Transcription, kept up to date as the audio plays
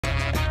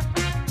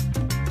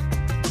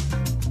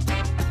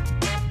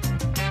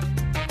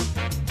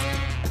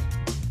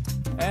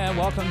And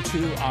welcome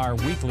to our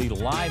weekly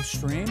live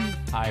stream.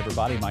 Hi,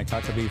 everybody. Mike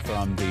Huckabee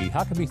from the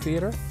Huckabee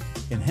Theater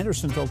in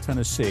Hendersonville,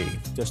 Tennessee,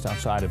 just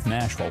outside of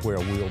Nashville, where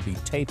we'll be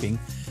taping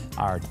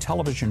our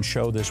television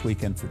show this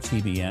weekend for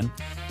TBN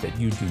that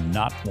you do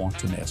not want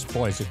to miss.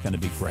 Boy, is it going to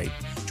be great.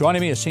 Joining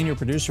me as senior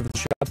producer for the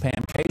show,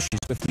 Pam Kay. She's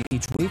with me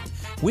each week.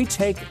 We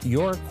take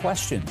your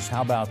questions.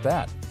 How about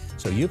that?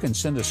 So you can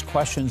send us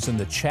questions in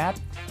the chat.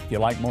 If you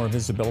like more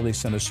visibility,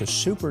 send us a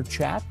super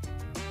chat,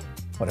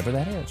 whatever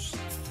that is.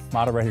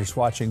 Moderators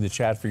watching the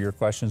chat for your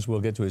questions. We'll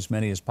get to as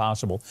many as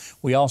possible.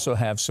 We also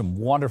have some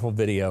wonderful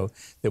video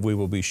that we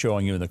will be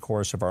showing you in the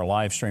course of our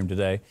live stream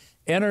today,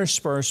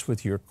 interspersed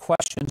with your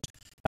questions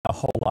and a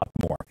whole lot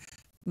more.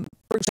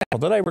 For example,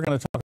 today we're going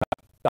to talk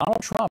about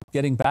Donald Trump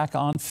getting back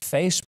on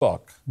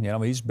Facebook. You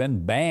know, he's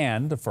been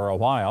banned for a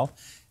while,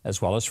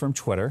 as well as from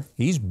Twitter.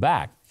 He's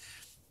back.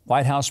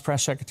 White House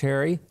Press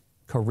Secretary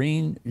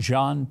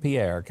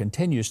Jean-Pierre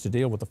continues to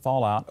deal with the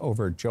fallout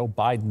over Joe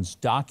Biden's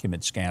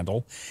document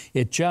scandal.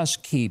 It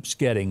just keeps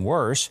getting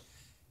worse.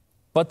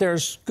 But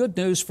there's good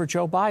news for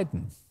Joe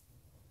Biden.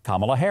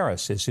 Kamala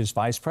Harris is his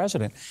vice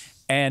president.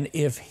 And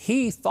if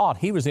he thought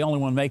he was the only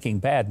one making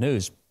bad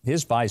news,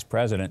 his vice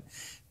president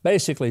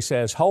basically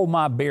says, hold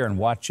my beer and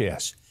watch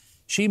this.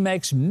 She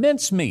makes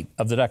mincemeat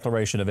of the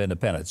Declaration of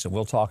Independence. And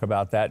we'll talk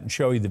about that and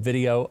show you the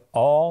video,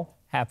 all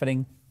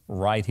happening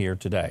right here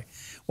today.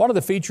 One of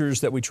the features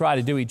that we try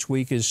to do each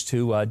week is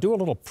to do a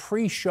little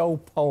pre-show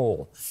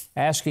poll,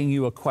 asking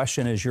you a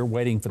question as you're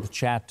waiting for the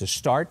chat to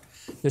start.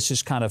 This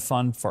is kind of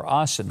fun for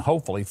us and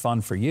hopefully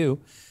fun for you.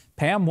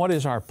 Pam, what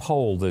is our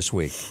poll this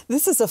week?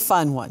 This is a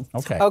fun one.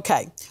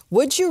 Okay.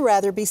 Would you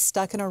rather be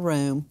stuck in a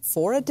room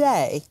for a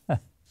day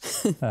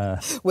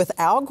with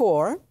Al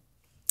Gore,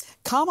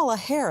 Kamala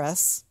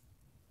Harris,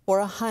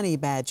 or a honey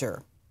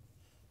badger?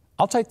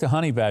 I'll take the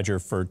honey badger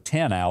for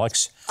 10,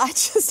 Alex.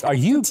 Are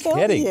you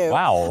kidding?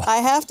 Wow. I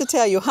have to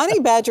tell you,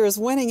 honey badger is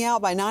winning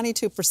out by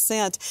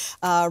 92%,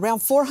 around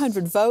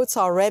 400 votes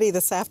already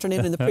this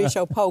afternoon in the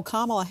pre-show poll.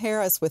 Kamala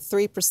Harris with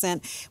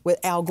 3%, with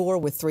Al Gore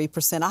with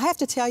 3%. I have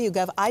to tell you,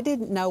 Gov, I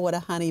didn't know what a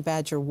honey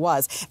badger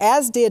was,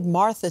 as did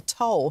Martha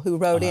Toll, who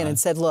wrote in and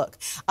said, look,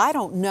 I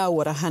don't know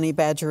what a honey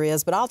badger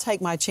is, but I'll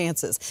take my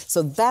chances.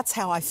 So that's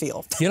how I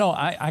feel. You know,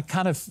 I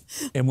kind of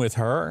am with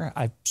her.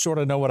 I sort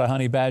of know what a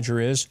honey badger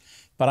is.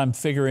 But I'm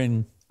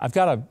figuring I've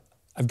got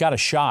a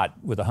shot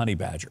with a honey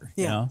badger.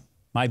 Yeah. You know,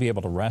 might be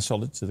able to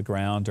wrestle it to the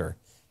ground or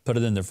put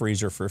it in the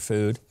freezer for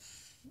food.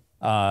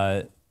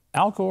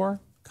 Al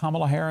Gore,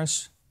 Kamala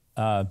Harris.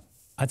 I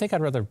think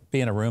I'd rather be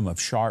in a room of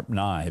sharp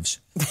knives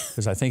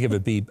because I think it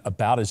would be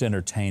about as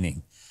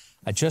entertaining.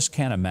 I just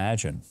can't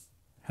imagine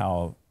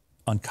how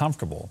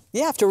uncomfortable.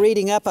 Yeah, after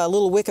reading up a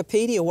little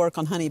Wikipedia work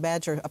on honey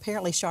badger,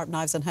 apparently sharp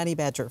knives and honey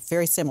badger,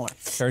 very similar.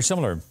 Very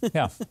similar.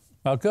 Yeah.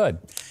 Well, good.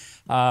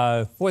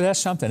 Boy, that's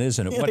something,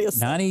 isn't it? It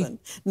is 92%.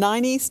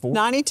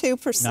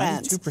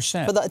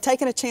 92%.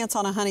 Taking a chance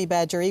on a honey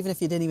badger, even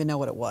if you didn't even know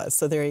what it was.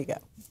 So there you go.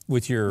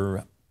 With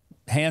your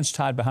hands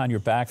tied behind your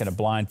back and a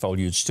blindfold,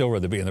 you'd still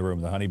rather be in the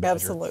room with a honey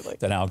badger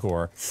than Al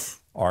Gore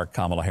or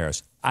Kamala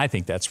Harris. I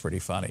think that's pretty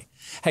funny.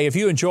 Hey, if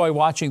you enjoy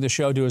watching the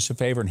show, do us a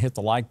favor and hit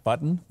the like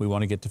button. We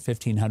want to get to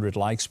 1,500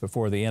 likes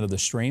before the end of the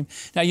stream.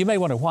 Now, you may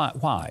wonder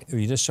why. Are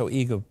you just so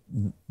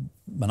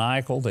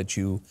egomaniacal that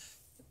you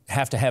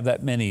have to have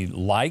that many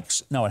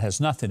likes? No, it has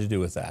nothing to do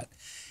with that.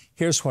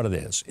 Here's what it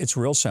is. It's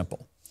real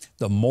simple.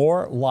 The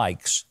more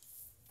likes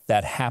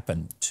that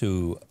happen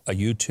to a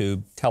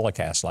YouTube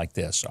telecast like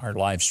this, our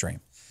live stream,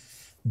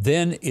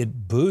 then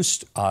it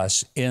boosts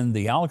us in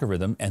the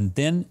algorithm, and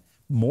then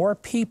more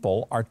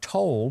people are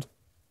told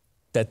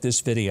that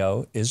this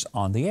video is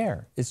on the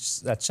air.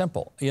 It's that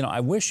simple. You know, I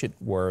wish it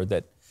were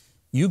that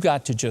you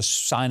got to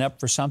just sign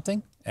up for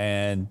something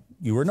and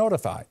you were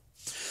notified.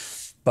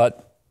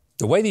 But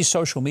the way these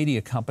social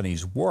media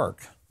companies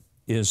work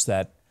is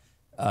that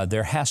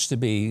there has to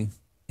be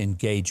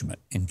engagement.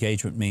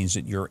 Engagement means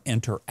that you're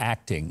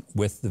interacting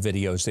with the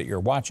videos that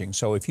you're watching.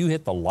 So if you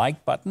hit the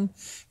like button,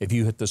 if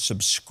you hit the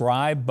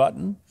subscribe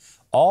button,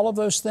 all of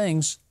those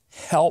things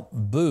help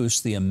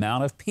boost the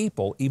amount of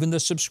people, even the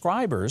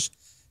subscribers,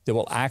 that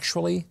will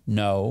actually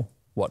know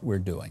what we're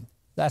doing.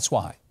 That's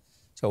why.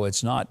 So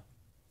it's not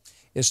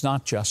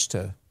just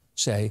to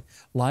say,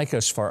 like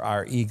us for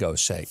our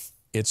ego's sake.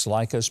 It's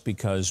like us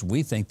because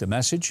we think the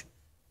message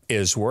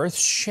is worth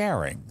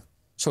sharing.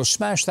 So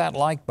smash that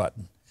like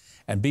button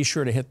and be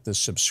sure to hit the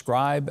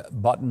subscribe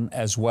button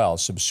as well.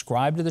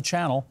 Subscribe to the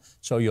channel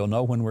so you'll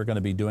know when we're going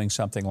to be doing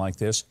something like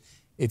this.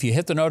 If you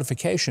hit the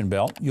notification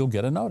bell, you'll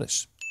get a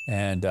notice.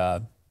 And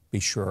be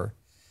sure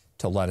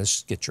to let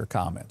us get your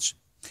comments.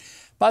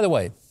 By the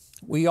way,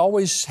 we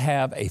always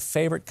have a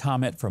favorite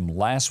comment from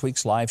last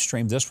week's live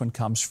stream. This one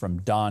comes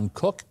from Don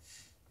Cook.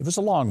 It was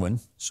a long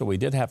one, so we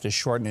did have to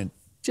shorten it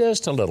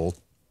just a little,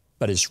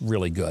 but it's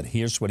really good.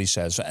 Here's what he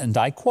says, and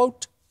I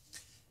quote,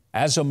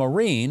 "As a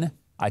Marine,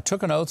 I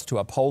took an oath to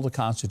uphold the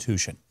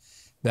Constitution.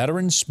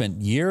 Veterans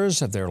spent years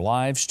of their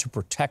lives to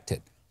protect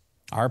it.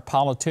 Our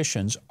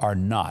politicians are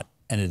not,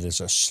 and it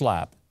is a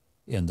slap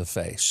in the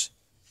face."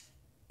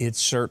 It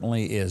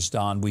certainly is,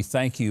 Don. We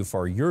thank you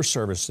for your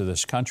service to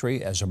this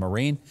country as a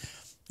Marine.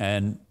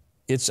 And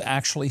it's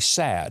actually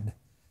sad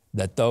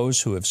that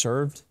those who have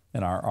served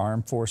in our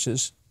armed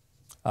forces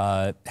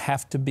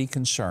have to be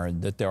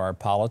concerned that there are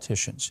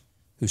politicians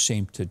who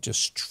seem to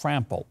just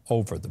trample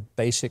over the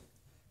basic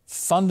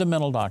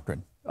fundamental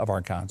doctrine of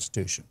our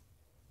Constitution.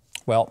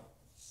 Well,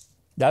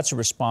 that's a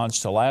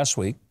response to last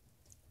week.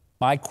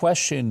 My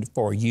question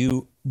for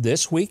you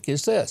this week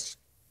is this: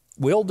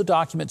 will the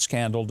document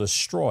scandal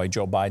destroy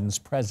Joe Biden's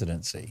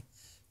presidency?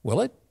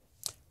 Will it?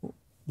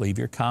 Leave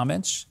your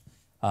comments,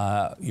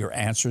 your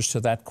answers to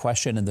that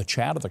question in the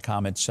chat of the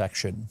comments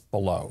section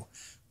below.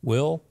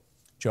 Will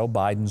Joe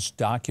Biden's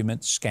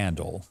document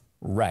scandal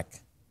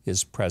wreck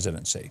his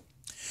presidency?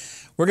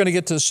 We're going to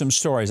get to some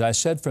stories. I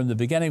said from the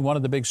beginning, one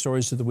of the big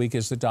stories of the week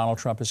is that Donald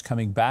Trump is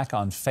coming back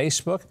on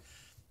Facebook.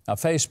 Now,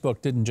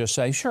 Facebook didn't just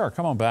say, sure,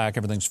 come on back,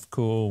 everything's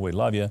cool, we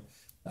love you.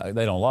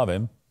 They don't love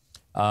him.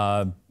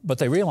 But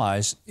they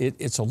realize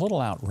it's a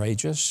little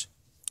outrageous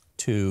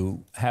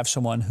to have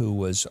someone who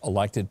was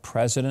elected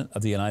president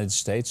of the United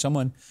States,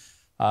 someone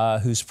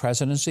whose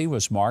presidency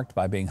was marked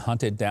by being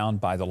hunted down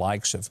by the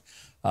likes of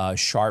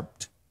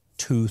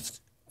sharp-toothed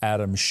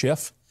Adam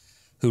Schiff,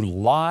 who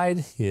lied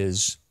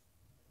his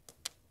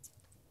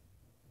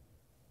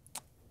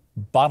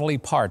bodily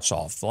parts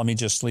off. Let me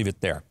just leave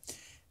it there.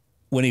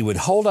 When he would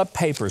hold up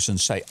papers and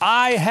say,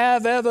 I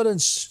have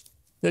evidence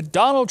that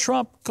Donald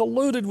Trump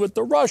colluded with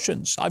the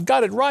Russians. I've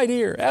got it right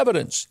here,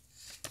 evidence.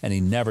 And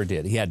he never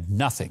did. He had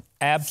nothing,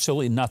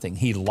 absolutely nothing.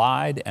 He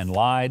lied and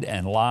lied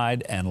and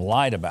lied and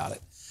lied about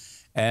it.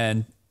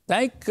 And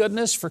thank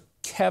goodness for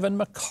Kevin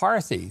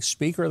McCarthy,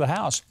 Speaker of the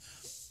House,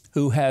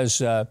 who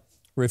has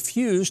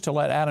refused to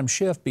let Adam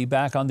Schiff be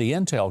back on the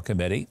Intel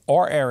Committee,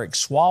 or Eric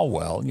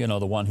Swalwell, you know,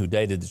 the one who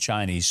dated the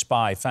Chinese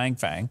spy Fang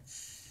Fang,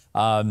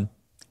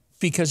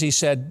 because he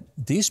said,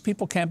 these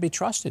people can't be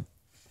trusted.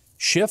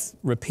 Schiff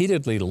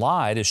repeatedly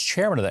lied as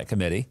chairman of that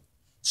committee.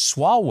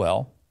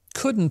 Swalwell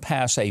couldn't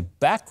pass a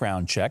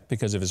background check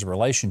because of his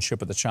relationship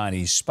with the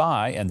Chinese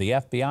spy, and the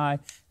FBI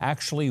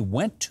actually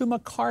went to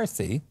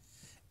McCarthy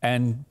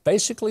and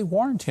basically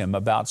warned him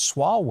about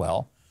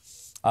Swalwell.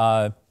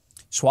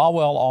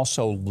 Swalwell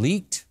also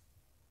leaked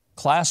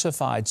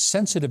classified,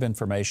 sensitive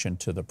information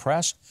to the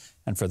press,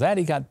 and for that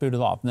he got booted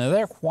off. Now,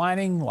 they're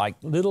whining like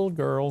little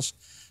girls.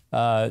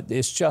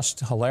 It's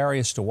just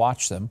hilarious to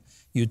watch them.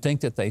 You'd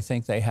think that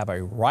they have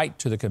a right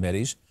to the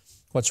committees.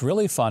 What's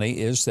really funny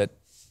is that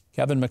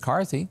Kevin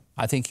McCarthy,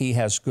 I think he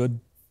has good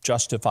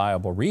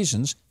justifiable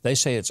reasons. They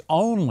say it's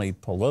only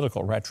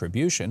political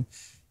retribution.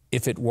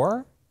 If it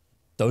were,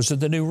 those are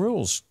the new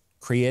rules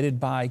created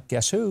by,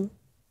 guess who?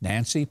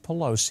 Nancy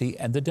Pelosi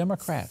and the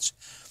Democrats,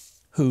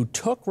 who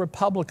took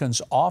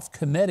Republicans off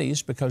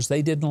committees because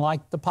they didn't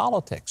like the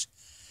politics.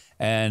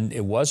 And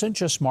it wasn't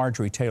just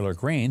Marjorie Taylor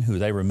Greene, who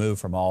they removed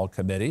from all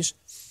committees.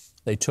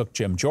 They took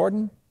Jim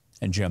Jordan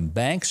and Jim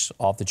Banks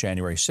off the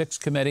January 6th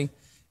committee,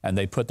 and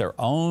they put their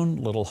own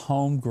little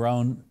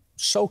homegrown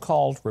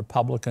so-called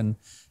Republican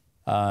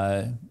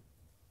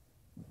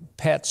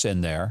pets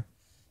in there,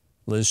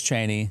 Liz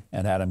Cheney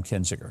and Adam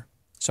Kinzinger.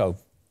 So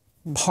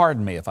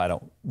pardon me if I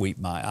don't weep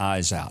my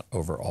eyes out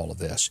over all of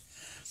this.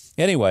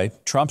 Anyway,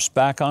 Trump's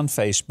back on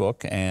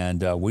Facebook,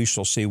 and we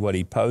shall see what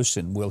he posts,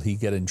 and will he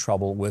get in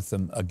trouble with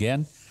them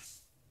again?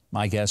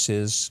 My guess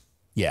is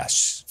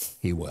yes,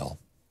 he will.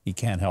 He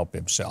can't help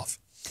himself.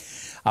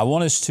 I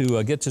want us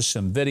to get to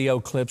some video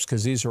clips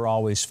because these are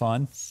always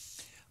fun.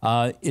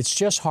 It's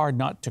just hard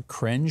not to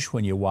cringe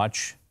when you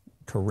watch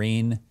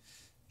Karine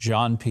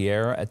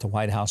Jean-Pierre at the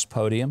White House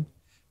podium.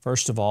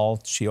 First of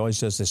all, she always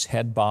does this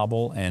head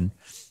bobble and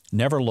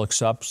never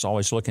looks up. She's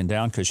always looking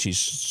down because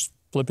she's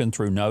flipping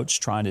through notes,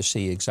 trying to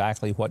see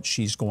exactly what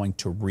she's going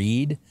to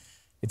read.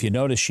 If you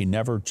notice, she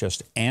never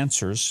just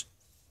answers,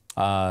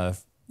 from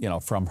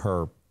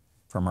her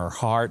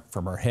heart,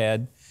 from her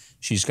head.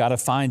 She's got to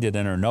find it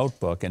in her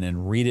notebook and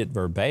then read it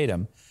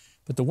verbatim.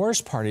 But the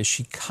worst part is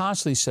she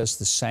constantly says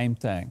the same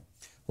thing.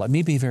 Let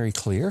me be very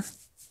clear.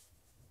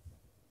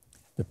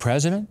 The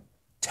president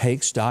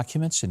takes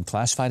documents and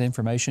classified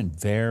information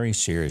very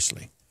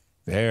seriously,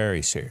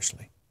 very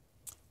seriously.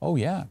 Oh,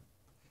 yeah.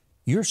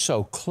 You're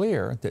so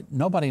clear that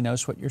nobody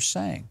knows what you're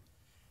saying.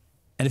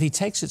 And if he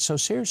takes it so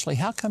seriously,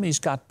 how come he's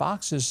got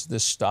boxes of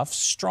this stuff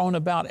strewn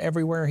about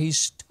everywhere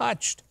he's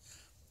touched?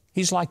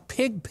 He's like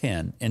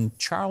Pigpen in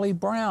Charlie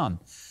Brown.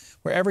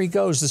 Wherever he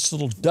goes, this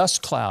little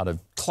dust cloud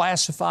of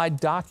classified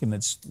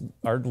documents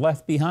are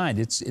left behind.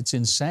 It's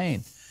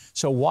insane.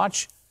 So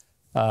watch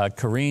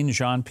Karine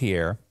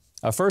Jean-Pierre.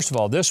 First of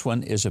all, this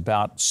one is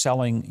about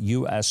selling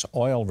U.S.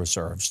 oil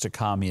reserves to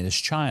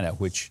communist China,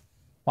 which,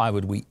 why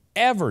would we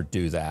ever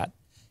do that?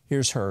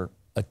 Here's her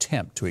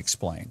attempt to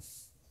explain.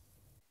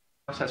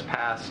 The House has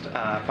passed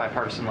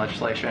bipartisan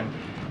legislation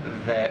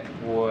that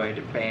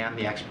would ban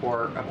the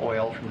export of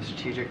oil from the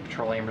Strategic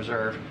Petroleum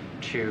Reserve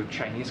to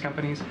Chinese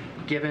companies.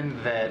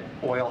 Given that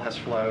oil has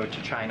flowed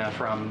to China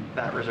from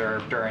that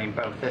reserve during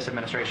both this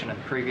administration and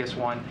the previous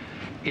one,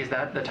 is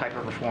that the type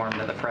of reform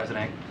that the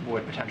president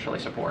would potentially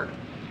support?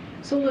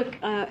 So look,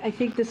 I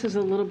think this is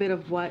a little bit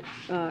of what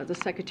the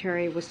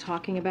Secretary was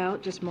talking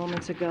about just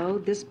moments ago.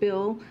 This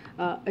bill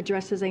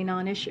addresses a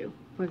non-issue.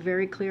 We're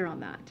very clear on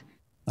that.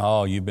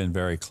 Oh, you've been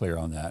very clear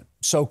on that.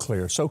 So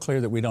clear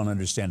that we don't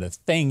understand a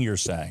thing you're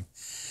saying.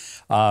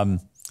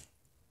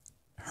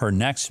 Her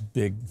next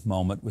big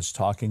moment was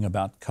talking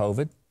about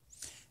COVID,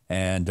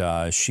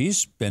 and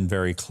she's been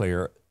very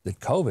clear that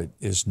COVID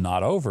is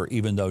not over,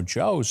 even though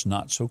Joe's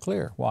not so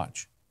clear.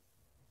 Watch.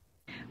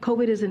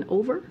 COVID isn't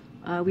over.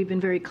 We've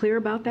been very clear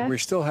about that. We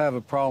still have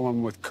a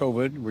problem with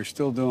COVID. We're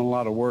still doing a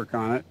lot of work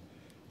on it.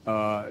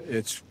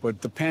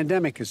 But the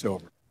pandemic is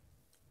over.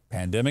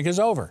 Pandemic is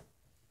over.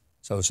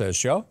 So says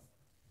Joe.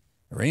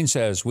 Irene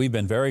says, we've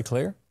been very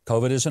clear.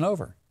 COVID isn't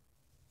over.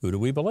 Who do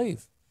we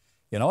believe?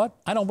 You know what?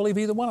 I don't believe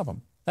either one of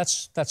them.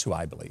 That's who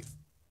I believe.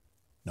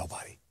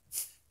 Nobody.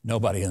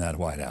 Nobody in that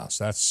White House.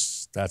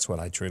 That's what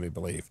I truly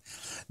believe.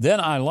 Then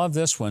I love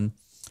this one.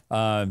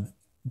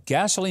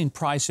 Gasoline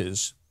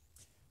prices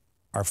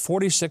are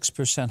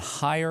 46%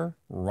 higher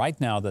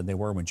right now than they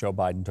were when Joe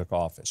Biden took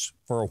office.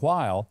 For a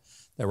while,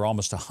 they were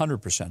almost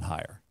 100%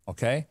 higher,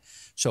 okay?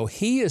 So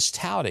he is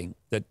touting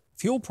that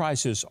fuel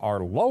prices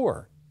are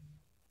lower,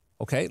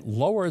 okay,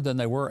 lower than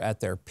they were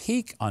at their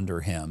peak under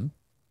him,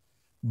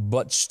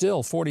 but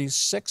still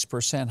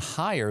 46%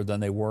 higher than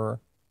they were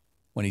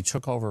when he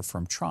took over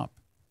from Trump.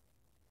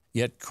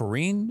 Yet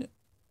Karine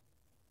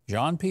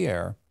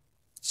Jean-Pierre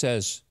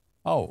says,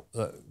 oh,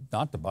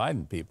 not the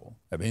Biden people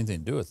have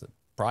anything to do with it.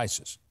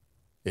 Prices.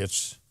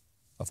 It's,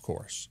 of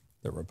course,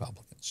 the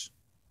Republicans.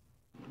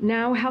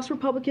 Now, House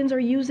Republicans are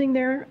using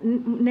their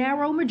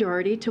narrow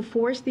majority to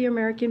force the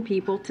American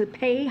people to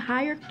pay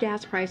higher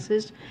gas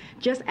prices,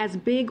 just as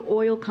big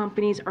oil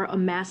companies are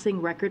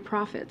amassing record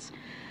profits.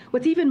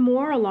 What's even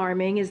more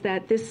alarming is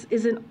that this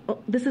is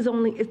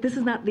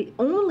not the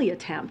only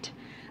attempt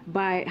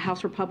by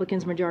House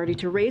Republicans' majority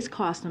to raise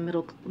costs on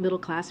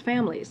middle-class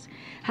families.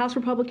 House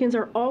Republicans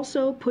are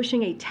also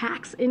pushing a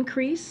tax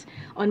increase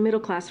on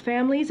middle-class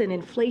families, an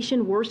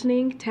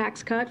inflation-worsening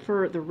tax cut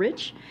for the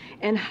rich,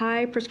 and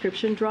high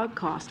prescription drug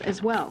costs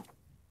as well.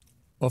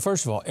 Well,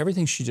 first of all,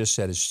 everything she just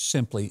said is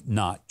simply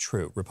not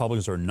true.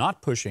 Republicans are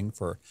not pushing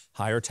for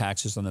higher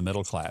taxes on the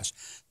middle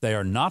class. They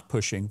are not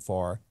pushing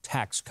for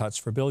tax cuts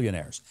for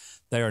billionaires.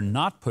 They are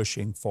not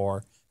pushing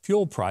for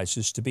fuel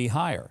prices to be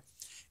higher.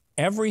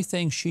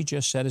 Everything she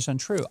just said is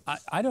untrue.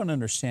 I don't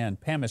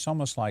understand, Pam. It's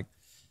almost like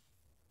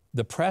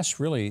the press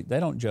really, they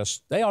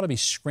ought to be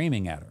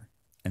screaming at her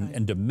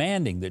and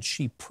demanding that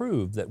she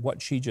prove that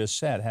what she just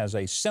said has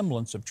a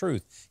semblance of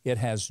truth. It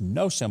has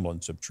no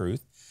semblance of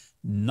truth,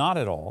 not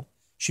at all.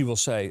 She will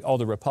say, oh,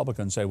 the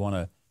Republicans, they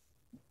want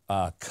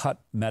to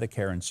cut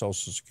Medicare and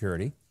Social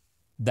Security.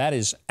 That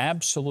is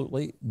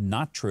absolutely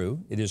not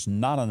true. It is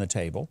not on the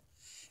table.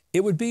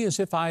 It would be as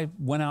if I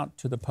went out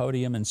to the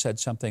podium and said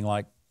something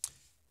like,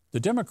 the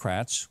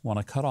Democrats want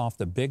to cut off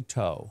the big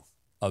toe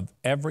of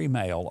every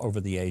male over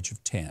the age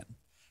of 10.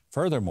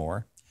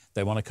 Furthermore,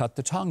 they want to cut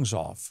the tongues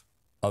off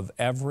of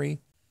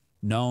every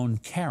known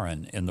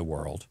Karen in the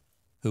world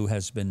who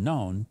has been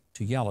known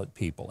to yell at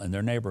people in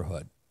their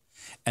neighborhood.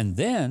 And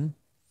then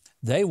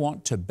they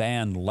want to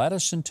ban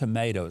lettuce and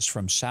tomatoes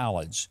from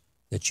salads,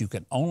 that you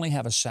can only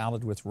have a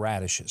salad with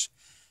radishes.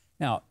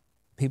 Now,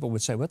 people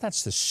would say, well,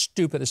 that's the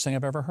stupidest thing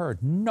I've ever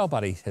heard.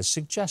 Nobody has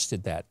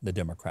suggested that in the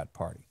Democrat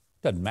Party.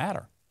 Doesn't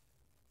matter.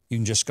 You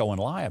can just go and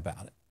lie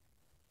about it.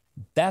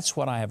 That's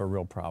what I have a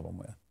real problem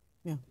with.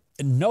 Yeah.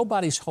 And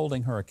nobody's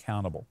holding her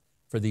accountable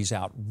for these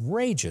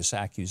outrageous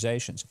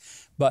accusations.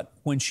 But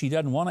when she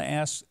doesn't want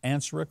to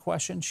answer a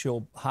question,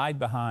 she'll hide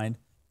behind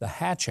the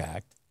Hatch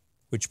Act,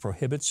 which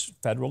prohibits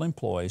federal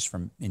employees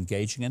from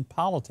engaging in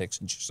politics.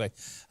 And she'll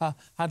say,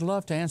 I'd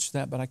love to answer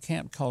that, but I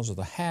can't because of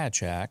the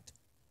Hatch Act.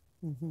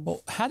 Mm-hmm.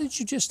 Well, how did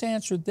you just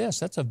answer this?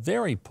 That's a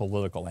very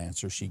political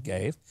answer she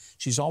gave.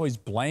 She's always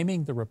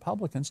blaming the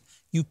Republicans.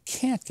 You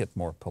can't get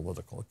more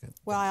political.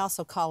 Well, I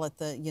also call it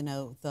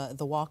the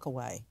walk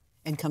away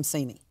and come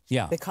see me.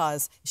 Yeah.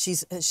 Because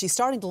she's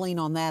starting to lean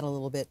on that a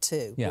little bit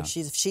too. Yeah.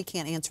 If she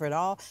can't answer it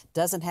all,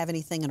 doesn't have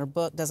anything in her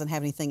book, doesn't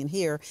have anything in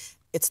here,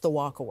 it's the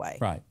walk away.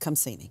 Right. Come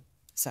see me.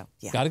 So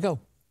yeah. Gotta go.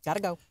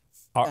 Gotta go.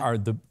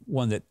 The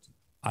one that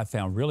I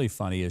found really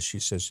funny is she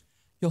says,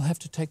 you'll have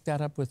to take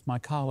that up with my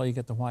colleague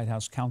at the White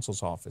House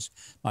counsel's office.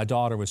 My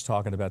daughter was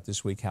talking about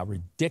this week how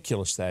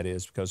ridiculous that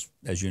is because,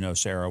 as you know,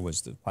 Sarah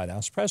was the White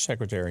House press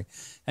secretary.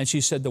 And she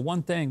said the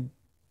one thing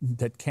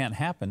that can't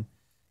happen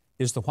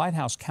is the White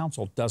House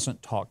counsel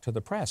doesn't talk to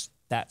the press.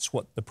 That's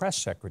what the press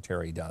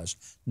secretary does,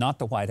 not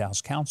the White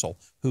House counsel,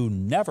 who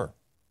never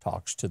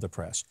talks to the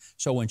press.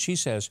 So when she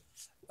says,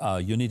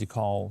 you need to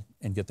call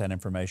and get that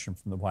information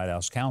from the White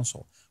House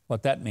counsel,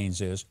 what that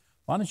means is,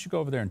 why don't you go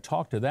over there and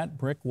talk to that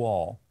brick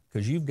wall,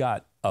 because you've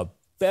got a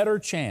better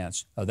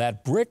chance of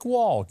that brick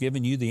wall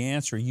giving you the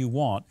answer you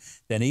want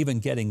than even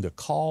getting the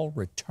call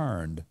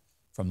returned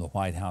from the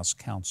White House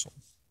counsel.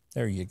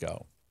 There you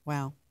go.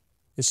 Wow.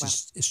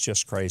 It's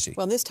just crazy.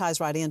 Well, this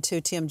ties right in,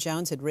 too. Tim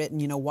Jones had written,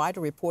 why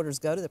do reporters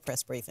go to the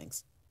press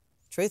briefings?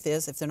 Truth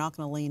is, if they're not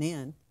going to lean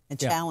in and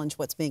challenge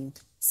what's being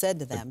said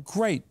to them.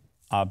 Great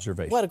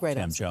observation. What a great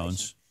Tim observation.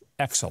 Jones.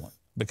 Excellent,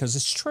 because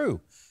it's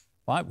true.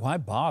 Why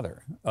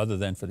bother other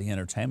than for the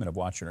entertainment of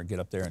watching her get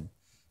up there and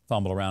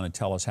fumble around and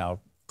tell us how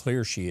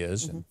clear she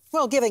is? Mm-hmm.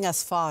 Well, giving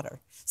us fodder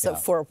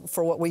for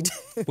what we do.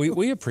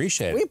 We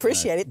appreciate it. We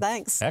appreciate it.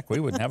 Thanks. Heck, we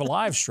wouldn't have a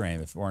live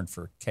stream if it weren't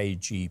for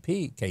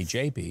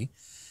KJP.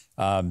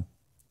 By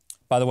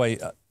the way,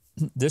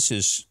 this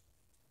is,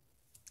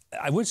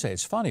 I would say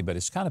it's funny, but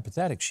it's kind of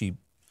pathetic. She,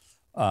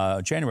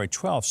 January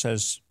 12th,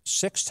 says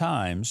 6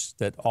 times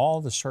that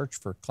all the search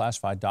for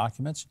classified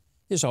documents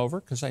is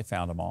over because they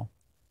found them all.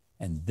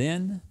 And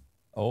then,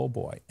 oh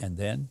boy, and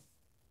then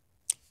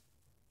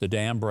the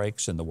dam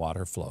breaks and the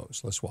water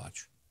flows. Let's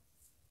watch.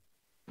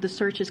 The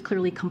search is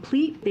clearly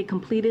complete. They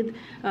completed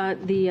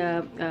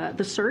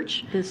the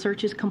search. The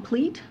search is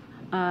complete.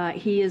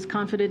 He is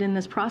confident in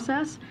this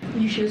process.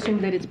 You should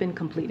assume that it's been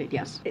completed,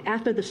 yes.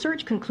 After the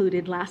search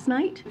concluded last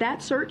night,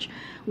 that search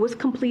was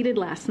completed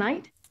last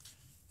night.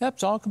 Yep,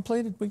 it's all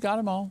completed. We got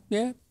them all.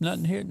 Yeah,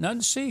 nothing here, nothing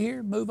to see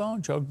here. Move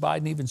on. Joe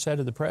Biden even said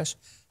to the press,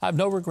 I have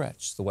no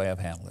regrets the way I've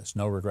handled this.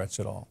 No regrets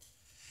at all.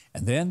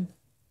 And then,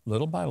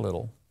 little by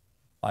little,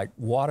 like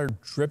water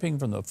dripping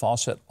from the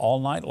faucet all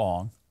night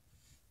long,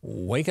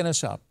 waking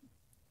us up.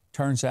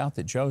 Turns out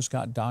that Joe's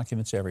got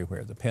documents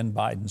everywhere. The Penn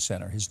Biden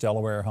Center, his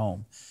Delaware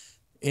home,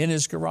 in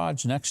his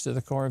garage next to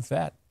the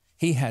Corvette.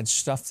 He had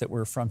stuff that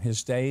were from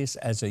his days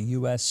as a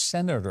U.S.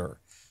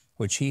 Senator,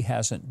 which he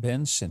hasn't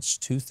been since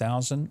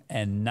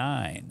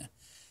 2009.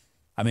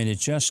 I mean, it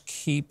just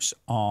keeps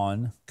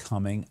on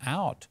coming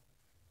out.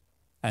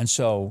 And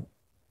so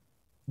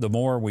the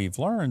more we've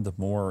learned, the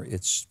more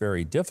it's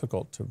very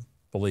difficult to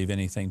believe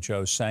anything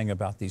Joe's saying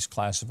about these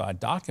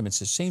classified documents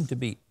that seem to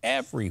be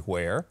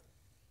everywhere.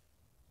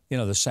 You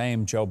know, the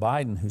same Joe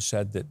Biden who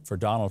said that for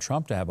Donald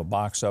Trump to have a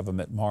box of them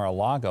at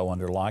Mar-a-Lago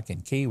under lock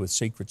and key with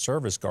Secret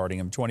Service guarding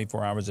him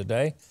 24 hours a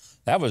day,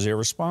 that was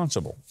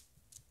irresponsible.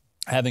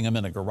 Having them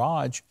in a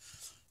garage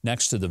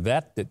next to the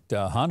vet that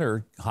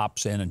Hunter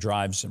hops in and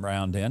drives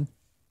around in,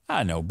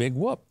 I know, big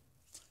whoop.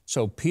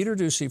 So Peter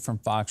Doocy from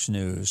Fox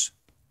News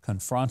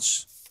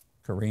confronts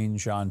Karine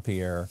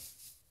Jean-Pierre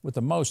with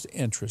the most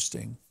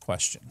interesting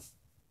question.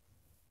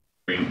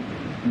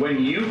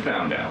 When you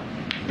found out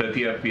that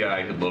the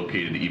FBI had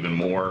located even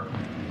more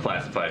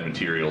classified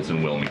materials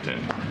in Wilmington,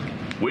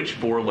 which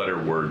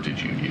 4-letter word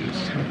did you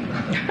use?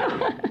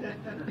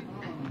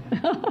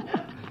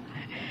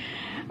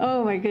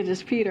 Oh my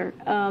goodness, Peter.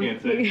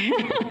 Can't say.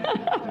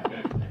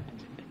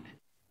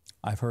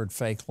 I've heard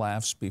fake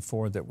laughs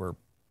before that were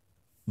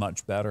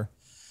much better.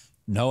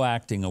 No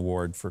acting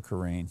award for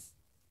Karine.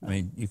 I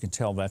mean, you can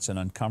tell that's an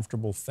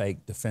uncomfortable,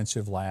 fake,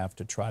 defensive laugh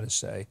to try to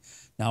say,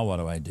 now what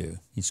do I do?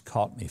 He's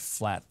caught me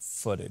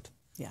flat-footed.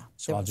 Yeah.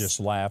 So I'll just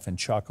laugh and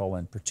chuckle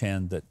and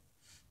pretend that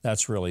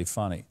that's really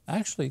funny.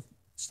 Actually,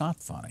 it's not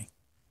funny.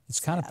 It's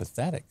kind of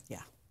pathetic.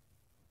 Yeah.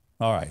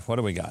 All right, what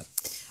do we got?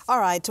 All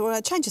right,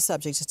 to change the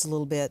subject just a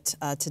little bit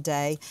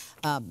today.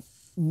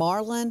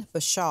 Marlon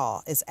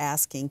Bashaw is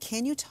asking,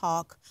 can you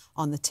talk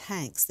on the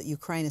tanks that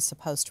Ukraine is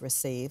supposed to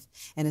receive?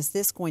 And is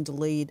this going to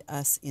lead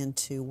us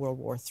into World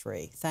War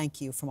III? Thank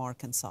you, from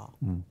Arkansas.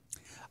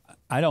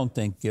 I don't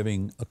think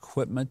giving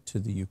equipment to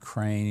the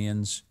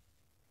Ukrainians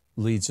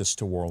leads us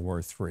to World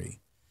War III.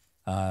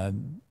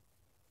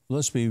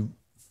 Let's be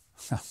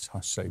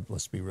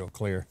real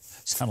clear.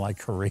 Sound like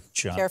Karine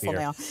Jean-Pierre. Careful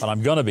now. But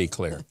I'm going to be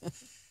clear.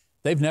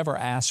 They've never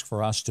asked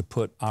for us to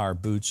put our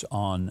boots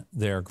on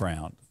their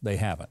ground. They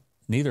haven't.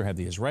 Neither have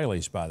the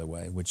Israelis, by the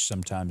way, which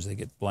sometimes they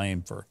get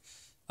blamed for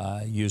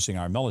using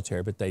our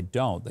military, but they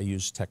don't. They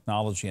use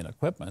technology and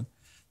equipment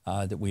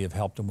that we have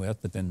helped them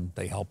with, but then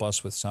they help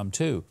us with some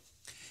too.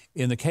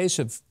 In the case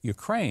of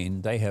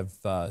Ukraine, they have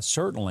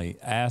certainly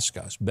asked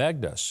us,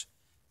 begged us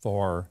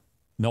for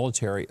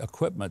military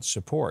equipment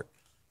support.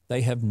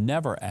 They have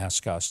never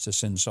asked us to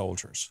send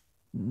soldiers,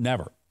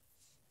 never.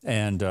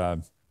 And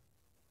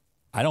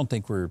I don't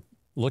think we're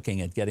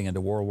looking at getting into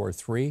World War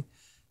III.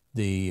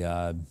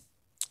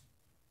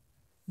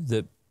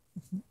 The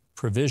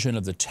provision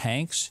of the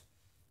tanks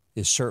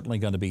is certainly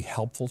going to be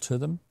helpful to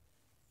them,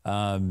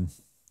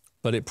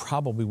 but it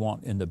probably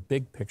won't, in the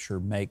big picture,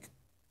 make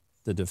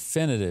the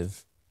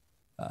definitive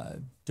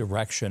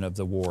direction of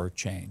the war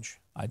change.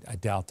 I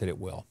doubt that it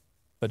will.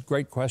 But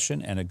great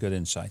question and a good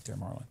insight there,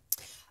 Marlon.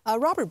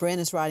 Robert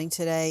Brent is writing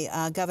today,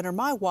 Governor,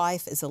 my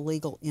wife is a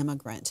legal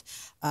immigrant.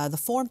 The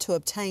form to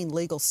obtain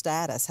legal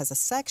status has a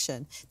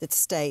section that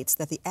states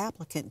that the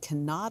applicant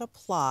cannot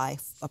apply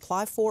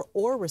for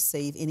or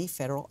receive any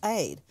federal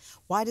aid.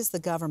 Why does the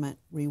government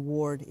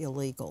reward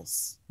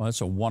illegals? Well,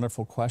 that's a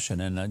wonderful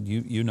question, and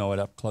you know it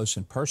up close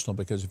and personal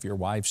because of your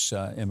wife's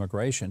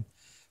immigration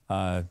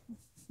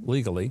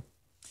legally.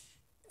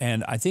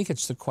 And I think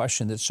it's the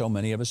question that so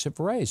many of us have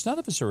raised. None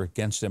of us are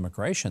against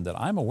immigration that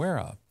I'm aware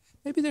of.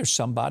 Maybe there's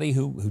somebody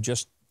who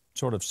just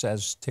sort of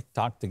says,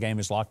 tick-tock, the game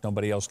is locked,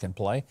 nobody else can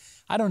play.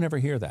 I don't ever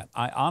hear that.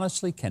 I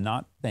honestly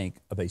cannot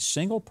think of a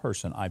single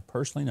person I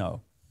personally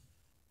know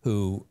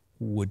who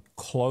would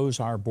close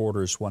our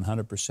borders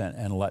 100%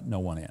 and let no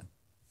one in.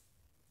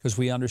 Because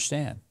we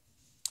understand.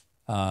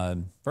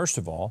 First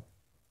of all,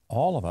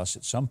 all of us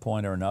at some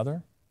point or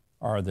another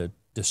are the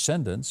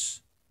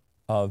descendants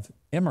of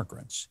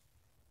immigrants,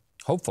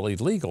 hopefully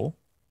legal,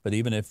 but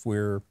even if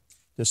we're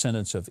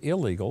descendants of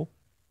illegal,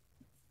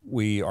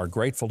 we are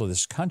grateful to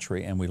this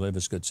country and we live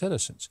as good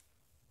citizens.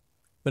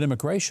 But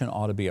immigration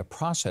ought to be a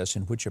process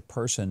in which a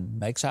person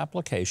makes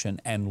application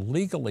and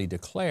legally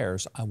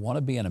declares, I want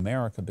to be in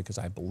America because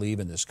I believe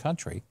in this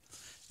country,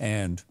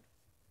 and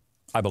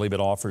I believe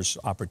it offers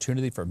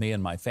opportunity for me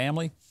and my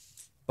family,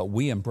 but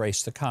we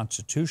embrace the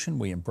Constitution,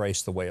 we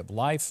embrace the way of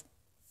life,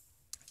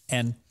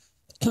 and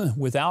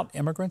without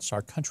immigrants,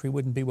 our country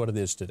wouldn't be what it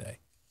is today.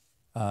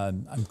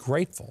 I'm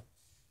grateful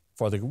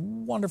for the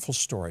wonderful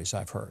stories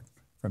I've heard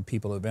from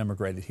people who have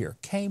immigrated here,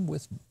 came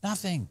with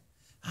nothing.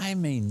 I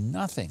mean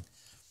nothing.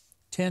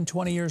 10,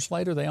 20 years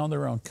later, they own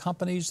their own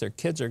companies, their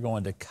kids are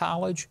going to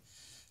college,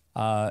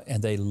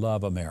 and they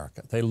love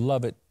America. They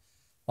love it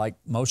like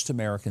most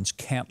Americans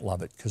can't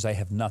love it because they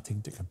have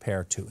nothing to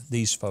compare to.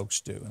 These folks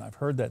do, and I've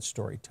heard that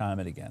story time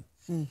and again.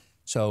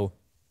 So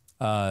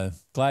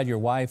glad your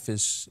wife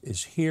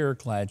is here,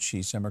 glad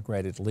she's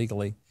immigrated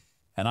legally,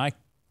 and I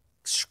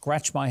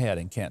scratch my head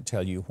and can't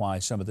tell you why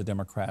some of the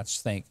Democrats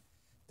think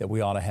that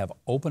we ought to have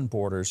open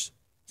borders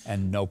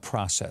and no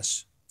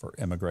process for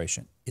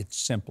immigration. It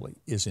simply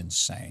is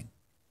insane.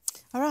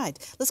 All right,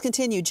 let's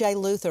continue. Jay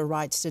Luther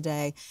writes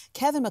today,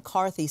 Kevin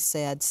McCarthy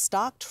said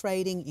stock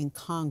trading in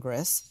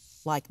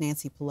Congress, like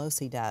Nancy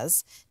Pelosi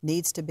does,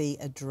 needs to be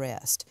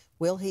addressed.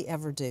 Will he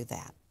ever do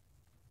that?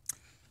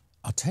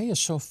 I'll tell you,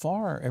 so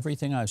far,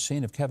 everything I've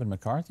seen of Kevin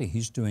McCarthy,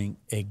 he's doing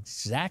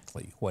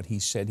exactly what he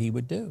said he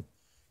would do.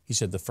 He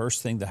said the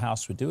first thing the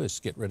House would do is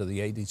get rid of the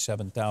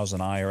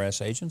 87,000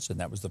 IRS agents, and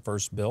that was the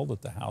first bill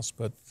that the House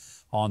put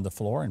on the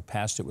floor and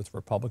passed it with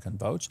Republican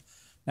votes.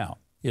 Now,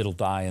 it'll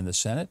die in the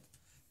Senate,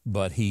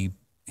 but he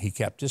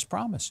kept his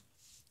promise.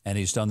 And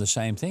he's done the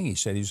same thing. He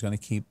said he was going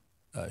to keep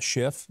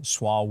Schiff,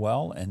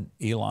 Swalwell, and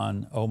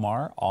Ilhan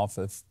Omar off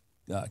of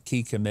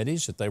key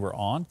committees that they were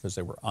on because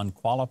they were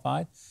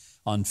unqualified,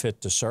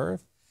 unfit to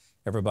serve.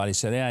 Everybody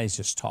said, yeah, he's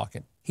just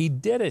talking. He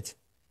did it.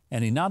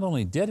 And he not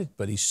only did it,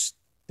 but he's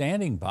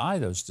standing by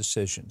those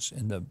decisions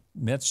in the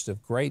midst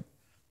of great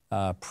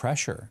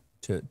pressure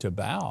to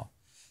bow.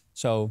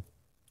 So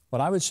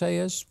what I would say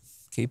is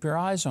keep your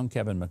eyes on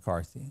Kevin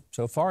McCarthy.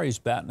 So far, he's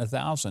batting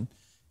 1,000,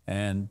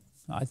 and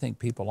I think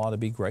people ought to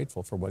be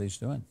grateful for what he's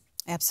doing.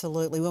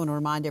 Absolutely. We want to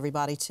remind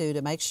everybody, too,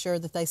 to make sure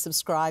that they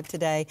subscribe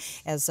today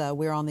as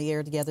we're on the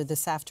air together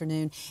this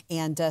afternoon.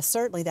 And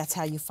certainly that's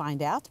how you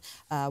find out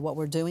what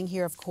we're doing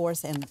here, of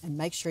course, and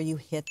make sure you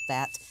hit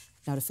that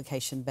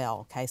notification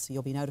bell, okay? So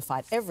you'll be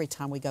notified every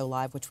time we go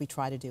live, which we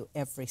try to do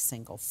every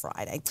single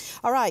Friday.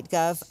 All right,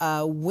 Gov,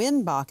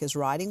 Winbach is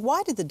writing,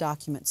 why did the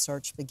document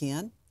search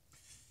begin?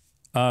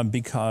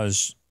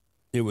 Because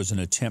it was an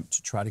attempt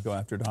to try to go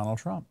after Donald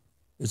Trump.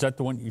 Is that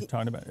the one you're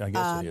talking about? I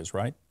guess it is,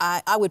 right?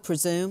 I would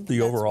presume the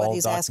that's overall what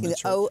he's asking.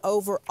 The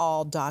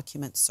overall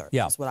document search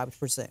is what I would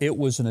presume. It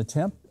was an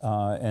attempt,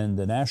 and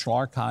the National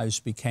Archives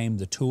became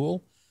the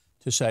tool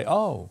to say,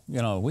 oh, you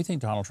know, we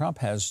think Donald Trump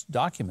has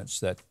documents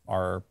that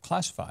are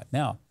classified.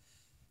 Now,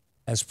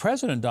 as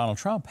President, Donald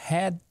Trump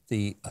had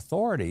the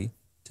authority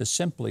to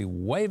simply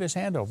wave his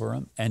hand over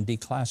them and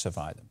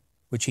declassify them,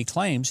 which he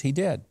claims he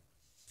did.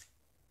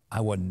 I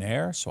wasn't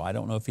there, so I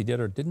don't know if he did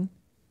or didn't.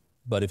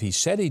 But if he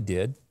said he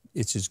did,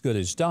 it's as good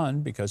as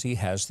done because he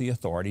has the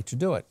authority to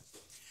do it,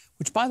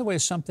 which, by the way,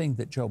 is something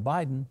that Joe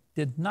Biden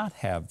did not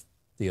have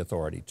the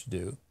authority to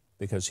do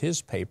because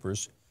his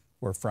papers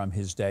were from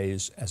his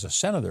days as a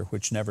senator,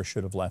 which never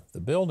should have left the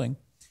building,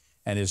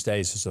 and his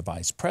days as a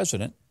vice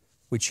president,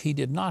 which he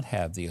did not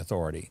have the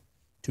authority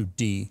to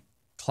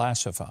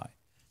declassify.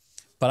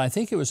 But I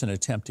think it was an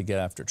attempt to get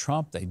after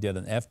Trump. They did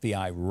an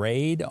FBI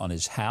raid on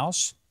his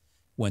house,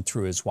 went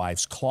through his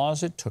wife's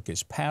closet, took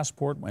his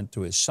passport, went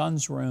to his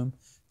son's room.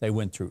 They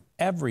went through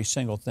every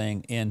single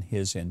thing in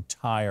his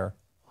entire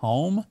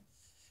home,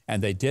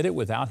 and they did it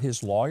without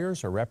his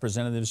lawyers or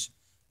representatives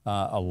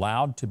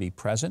allowed to be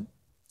present.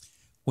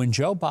 When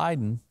Joe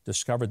Biden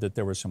discovered that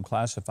there were some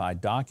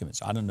classified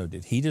documents, I don't know,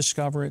 did he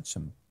discover it?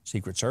 Some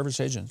Secret Service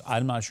agents?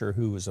 I'm not sure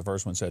who was the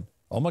first one said,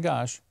 oh my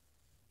gosh,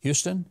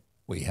 Houston,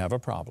 we have a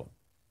problem.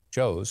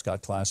 Joe's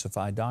got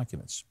classified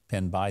documents.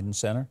 Penn Biden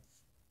Center,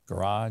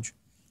 garage.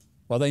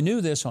 Well, they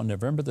knew this on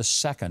November the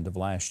 2nd of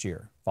last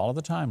year. Follow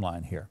the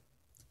timeline here.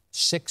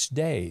 6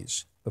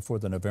 days before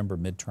the November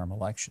midterm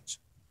elections.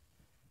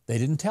 They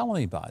didn't tell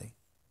anybody.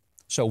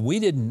 So we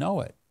didn't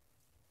know it,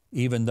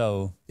 even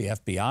though the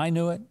FBI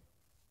knew it,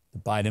 the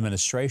Biden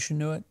administration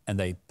knew it, and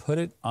they put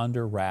it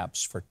under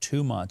wraps for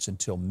 2 months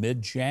until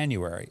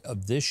mid-January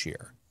of this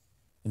year.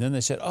 And then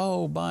they said,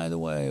 oh, by the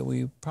way,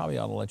 we probably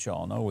ought to let you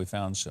all know we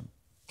found some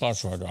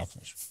classified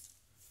documents.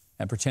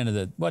 And pretended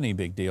that it wasn't any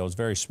big deal. It was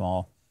very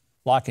small,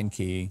 lock and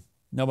key,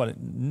 nobody,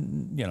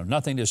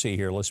 nothing to see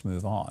here, let's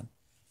move on.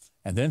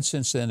 And then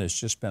since then, it's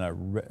just been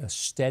a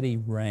steady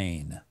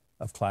rain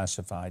of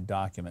classified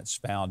documents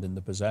found in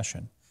the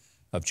possession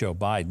of Joe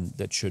Biden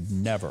that should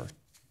never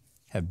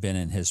have been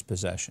in his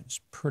possessions.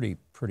 Pretty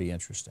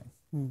interesting.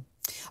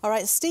 All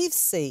right, Steve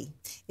C.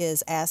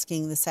 is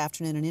asking this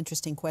afternoon an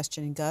interesting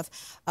question in Gov.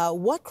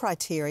 What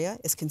criteria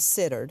is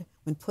considered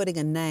when putting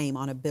a name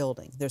on a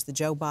building? There's the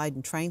Joe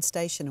Biden Train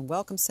Station and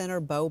Welcome Center,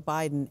 Beau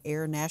Biden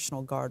Air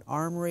National Guard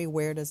Armory.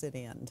 Where does it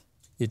end?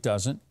 It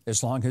doesn't.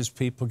 As long as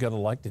people get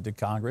elected to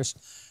Congress,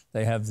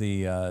 they have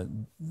the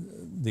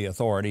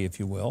authority, if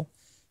you will,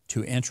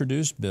 to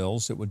introduce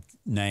bills that would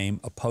name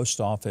a post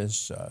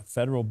office, a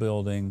federal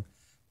building,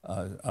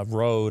 a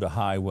road, a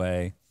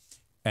highway,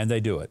 and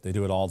they do it. They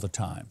do it all the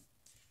time.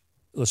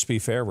 Let's be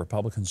fair,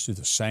 Republicans do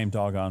the same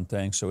doggone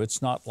thing, so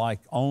it's not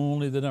like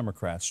only the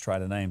Democrats try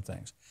to name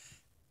things.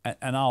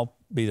 And I'll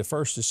be the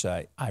first to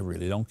say, I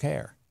really don't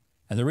care.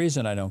 And the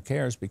reason I don't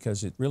care is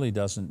because it really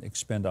doesn't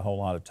expend a whole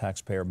lot of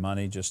taxpayer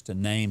money just to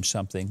name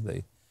something,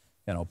 the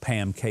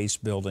Pam Case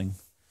building.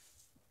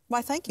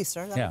 Why, thank you,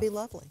 sir. That would be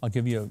lovely. I'll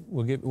give you,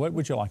 what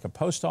would you like, a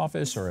post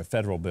office or a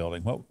federal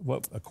building?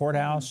 What a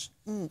courthouse?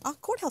 A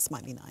courthouse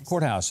might be nice.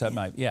 Courthouse,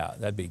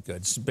 that'd be good.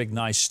 It's a big,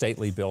 nice,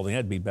 stately building.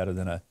 That'd be better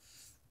than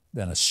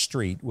a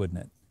street, wouldn't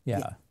it?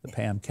 Yeah, the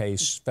Pam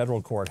Case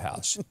Federal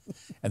Courthouse.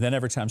 And then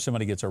every time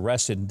somebody gets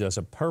arrested and does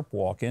a perp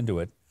walk into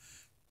it,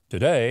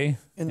 today,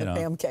 in the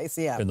Pam Case,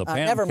 in the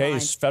Pam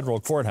Case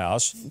Federal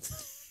Courthouse.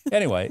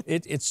 Anyway,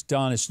 it's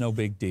done. It's no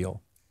big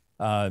deal.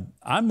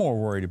 I'm more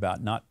worried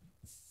about not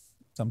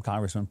some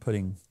congressman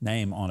putting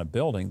name on a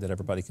building that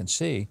everybody can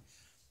see,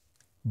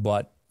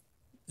 but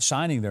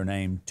signing their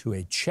name to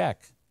a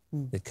check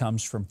that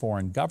comes from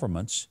foreign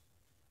governments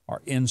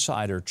or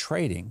insider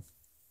trading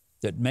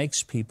that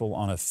makes people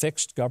on a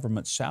fixed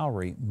government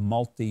salary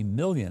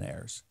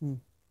multi-millionaires.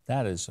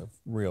 That is a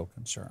real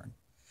concern.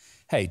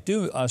 Hey,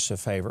 do us a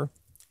favor,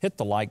 hit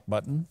the like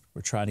button.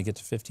 We're trying to get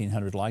to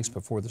 1,500 likes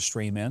before the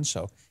stream ends,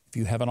 so if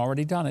you haven't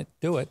already done it,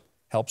 do it.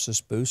 Helps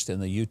us boost in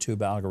the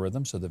YouTube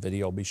algorithm so the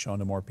video will be shown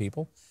to more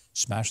people.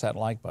 Smash that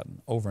like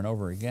button over and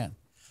over again.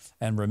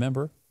 And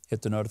remember,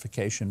 hit the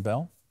notification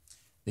bell,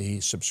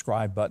 the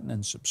subscribe button,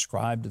 and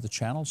subscribe to the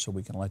channel so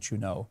we can let you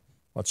know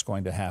what's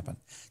going to happen.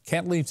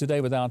 Can't leave today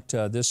without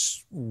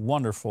this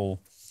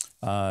wonderful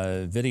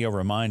video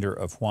reminder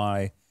of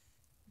why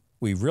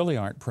we really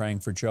aren't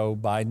praying for Joe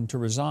Biden to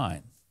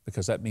resign,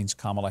 because that means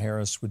Kamala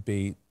Harris would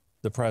be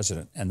the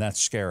president, and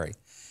that's scary.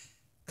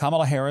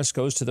 Kamala Harris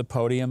goes to the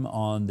podium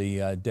on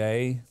the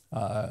day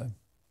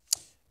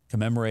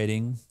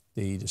commemorating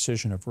the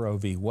decision of Roe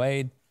v.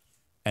 Wade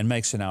and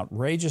makes an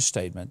outrageous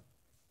statement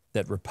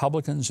that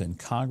Republicans in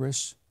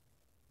Congress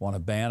want to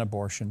ban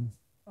abortion.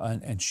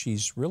 And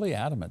she's really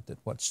adamant that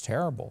what's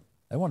terrible,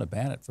 they want to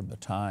ban it from the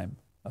time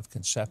of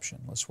conception.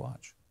 Let's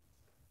watch.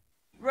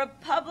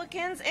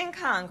 Republicans in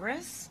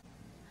Congress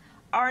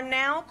are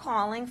now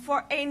calling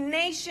for a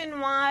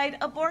nationwide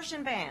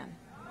abortion ban.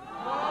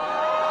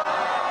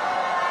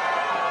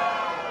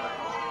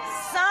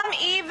 Some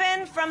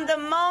even from the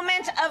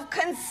moment of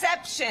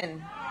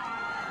conception.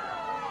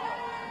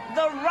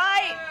 The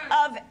right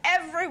of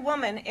every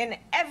woman in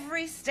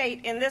every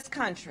state in this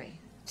country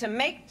to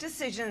make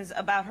decisions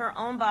about her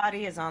own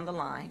body is on the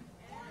line.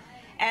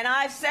 And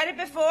I've said it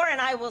before and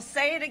I will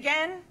say it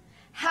again.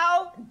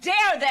 How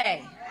dare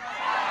they?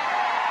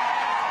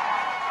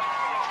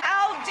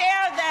 How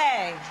dare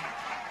they?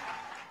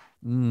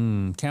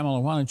 Kamala,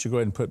 why don't you go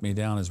ahead and put me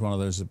down as one of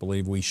those that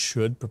believe we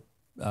should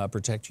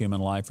protect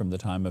human life from the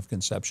time of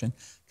conception,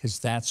 because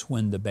that's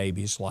when the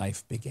baby's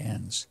life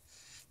begins.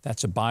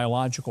 That's a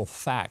biological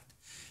fact.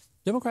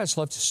 Democrats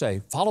love to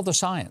say, follow the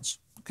science.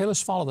 Okay,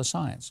 let's follow the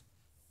science.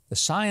 The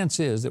science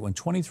is that when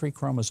 23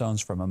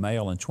 chromosomes from a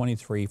male and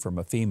 23 from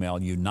a female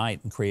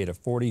unite and create a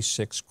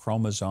 46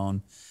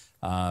 chromosome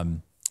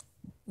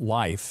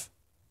life,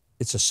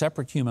 it's a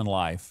separate human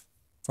life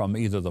from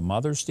either the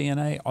mother's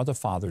DNA or the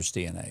father's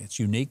DNA. It's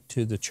unique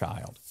to the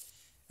child.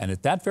 And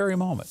at that very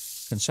moment,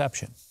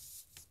 conception,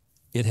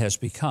 it has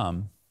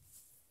become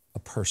a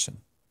person,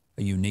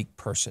 a unique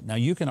person. Now,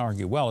 you can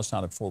argue, well, it's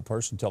not a full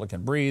person until it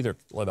can breathe or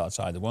live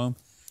outside the womb.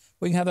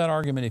 We can have that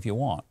argument if you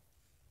want.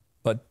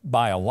 But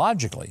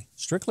biologically,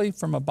 strictly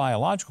from a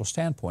biological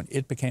standpoint,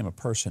 it became a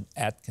person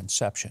at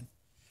conception.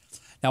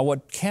 Now,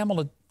 what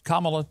Kamala,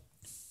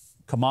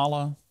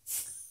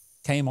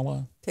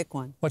 pick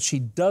one. What she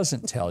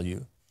doesn't tell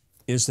you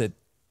is that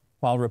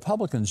while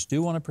Republicans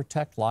do want to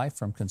protect life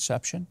from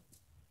conception,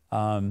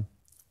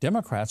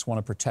 Democrats want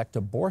to protect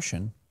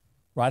abortion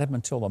right up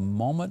until the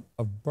moment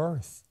of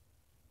birth.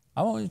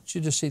 I want you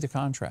to see the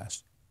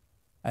contrast.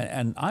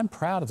 And I'm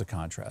proud of the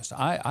contrast.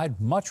 I'd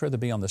much rather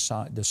be on the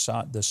side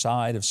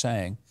of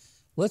saying,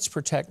 let's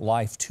protect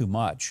life too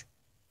much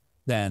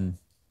than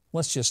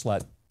let's just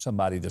let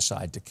somebody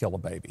decide to kill a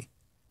baby.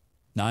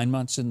 9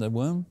 months in the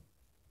womb,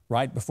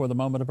 right before the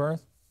moment of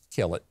birth,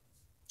 kill it.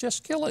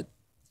 Just kill it.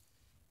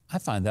 I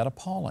find that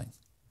appalling.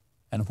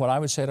 And what I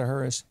would say to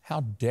her is,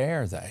 how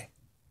dare they?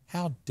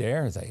 How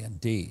dare they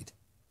indeed?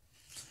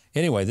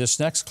 Anyway, this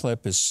next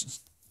clip is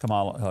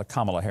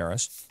Kamala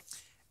Harris,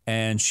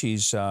 and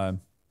she's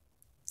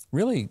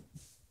really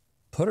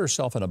put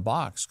herself in a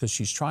box because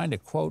she's trying to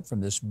quote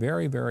from this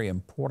very, very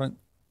important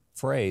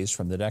phrase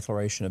from the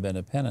Declaration of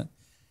Independence.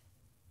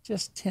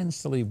 just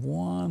tends to leave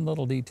one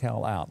little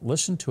detail out.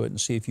 Listen to it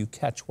and see if you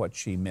catch what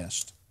she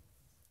missed.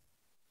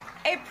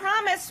 A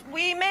promise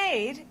we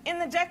made in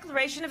the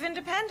Declaration of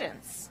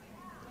Independence,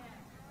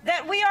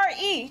 that we are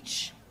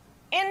each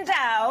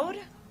endowed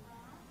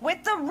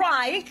with the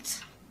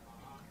right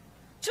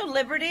to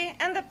liberty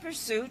and the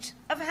pursuit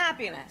of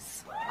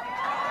happiness.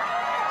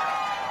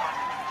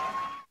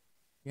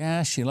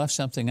 Yeah, she left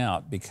something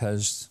out,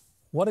 because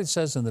what it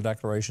says in the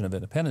Declaration of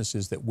Independence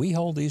is that we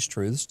hold these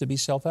truths to be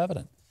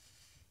self-evident,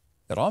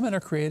 that all men are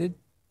created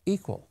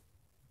equal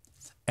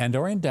and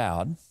are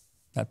endowed,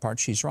 that part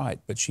she's right,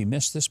 but she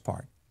missed this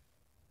part,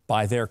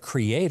 by their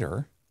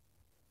Creator,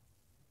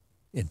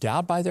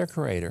 endowed by their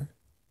Creator,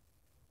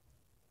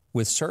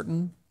 with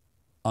certain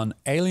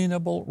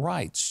unalienable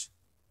rights.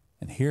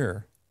 And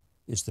here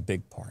is the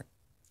big part: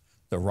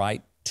 the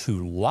right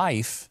to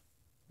life,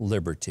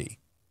 liberty,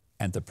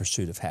 and the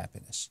pursuit of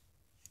happiness.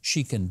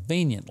 She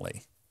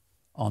conveniently,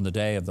 on the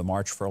day of the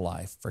March for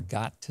Life,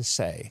 forgot to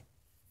say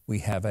we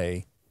have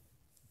a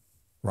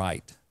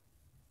right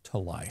to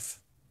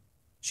life.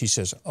 She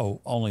says,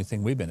 oh, only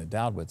thing we've been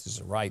endowed with is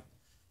the right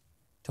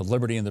to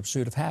liberty and the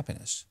pursuit of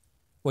happiness.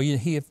 Well,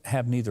 you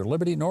have neither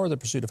liberty nor the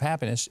pursuit of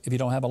happiness if you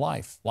don't have a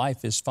life.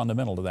 Life is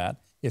fundamental to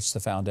that. It's the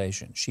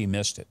foundation. She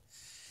missed it.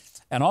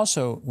 And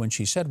also, when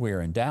she said we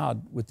are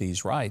endowed with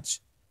these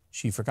rights,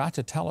 she forgot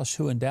to tell us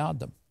who endowed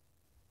them.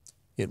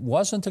 It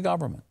wasn't the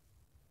government,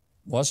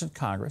 wasn't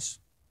Congress,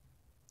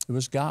 it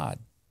was God.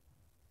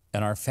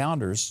 And our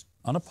founders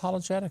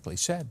unapologetically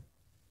said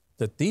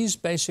that these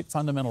basic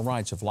fundamental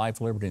rights of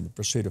life, liberty, and the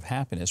pursuit of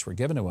happiness were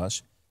given to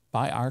us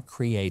by our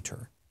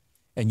Creator.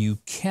 And you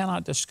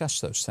cannot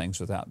discuss those things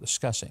without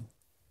discussing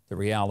the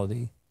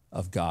reality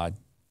of God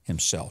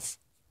Himself.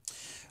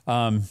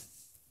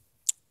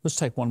 Let's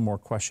take one more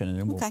question, and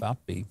then we'll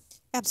about be...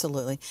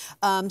 Absolutely.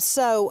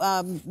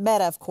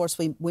 Meta, of course,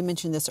 we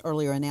mentioned this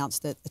earlier,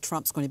 announced that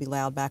Trump's going to be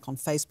allowed back on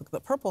Facebook.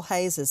 But Purple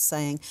Haze is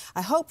saying,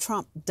 I hope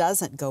Trump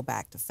doesn't go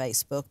back to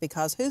Facebook,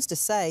 because who's to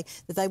say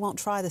that they won't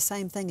try the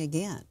same thing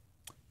again?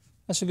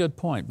 That's a good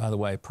point. By the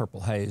way,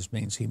 Purple Haze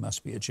means he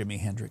must be a Jimi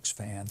Hendrix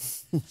fan.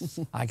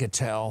 I could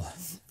tell.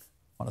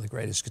 One of the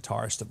greatest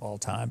guitarists of all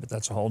time, but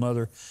that's a whole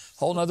nother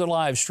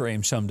live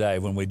stream someday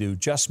when we do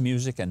just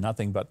music and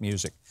nothing but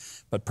music.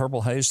 But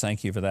Purple Haze,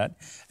 thank you for that.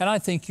 And I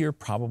think you're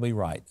probably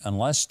right.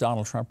 Unless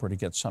Donald Trump were to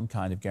get some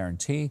kind of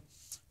guarantee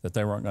that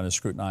they weren't going to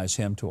scrutinize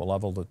him to a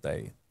level that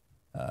they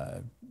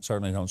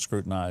certainly don't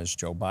scrutinize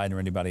Joe Biden or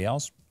anybody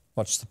else,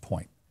 what's the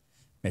point?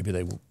 Maybe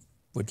they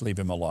would leave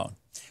him alone.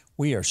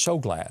 We are so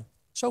glad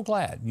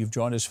you've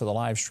joined us for the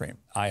live stream.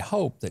 I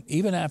hope that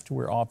even after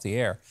we're off the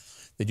air,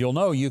 that you'll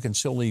know you can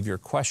still leave your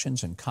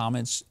questions and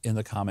comments in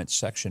the comments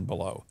section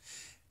below.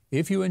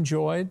 If you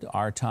enjoyed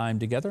our time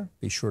together,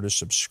 be sure to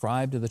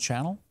subscribe to the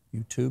channel.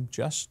 YouTube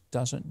just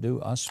doesn't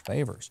do us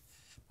favors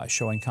by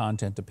showing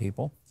content to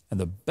people. And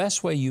the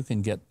best way you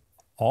can get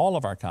all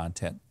of our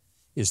content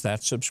is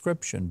that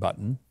subscription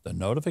button, the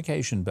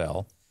notification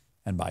bell,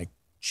 and by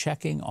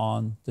checking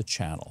on the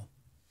channel.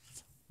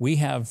 We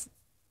have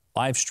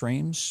live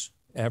streams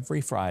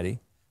every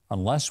Friday,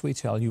 unless we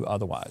tell you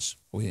otherwise.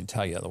 We didn't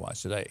tell you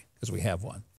otherwise today, because we have one.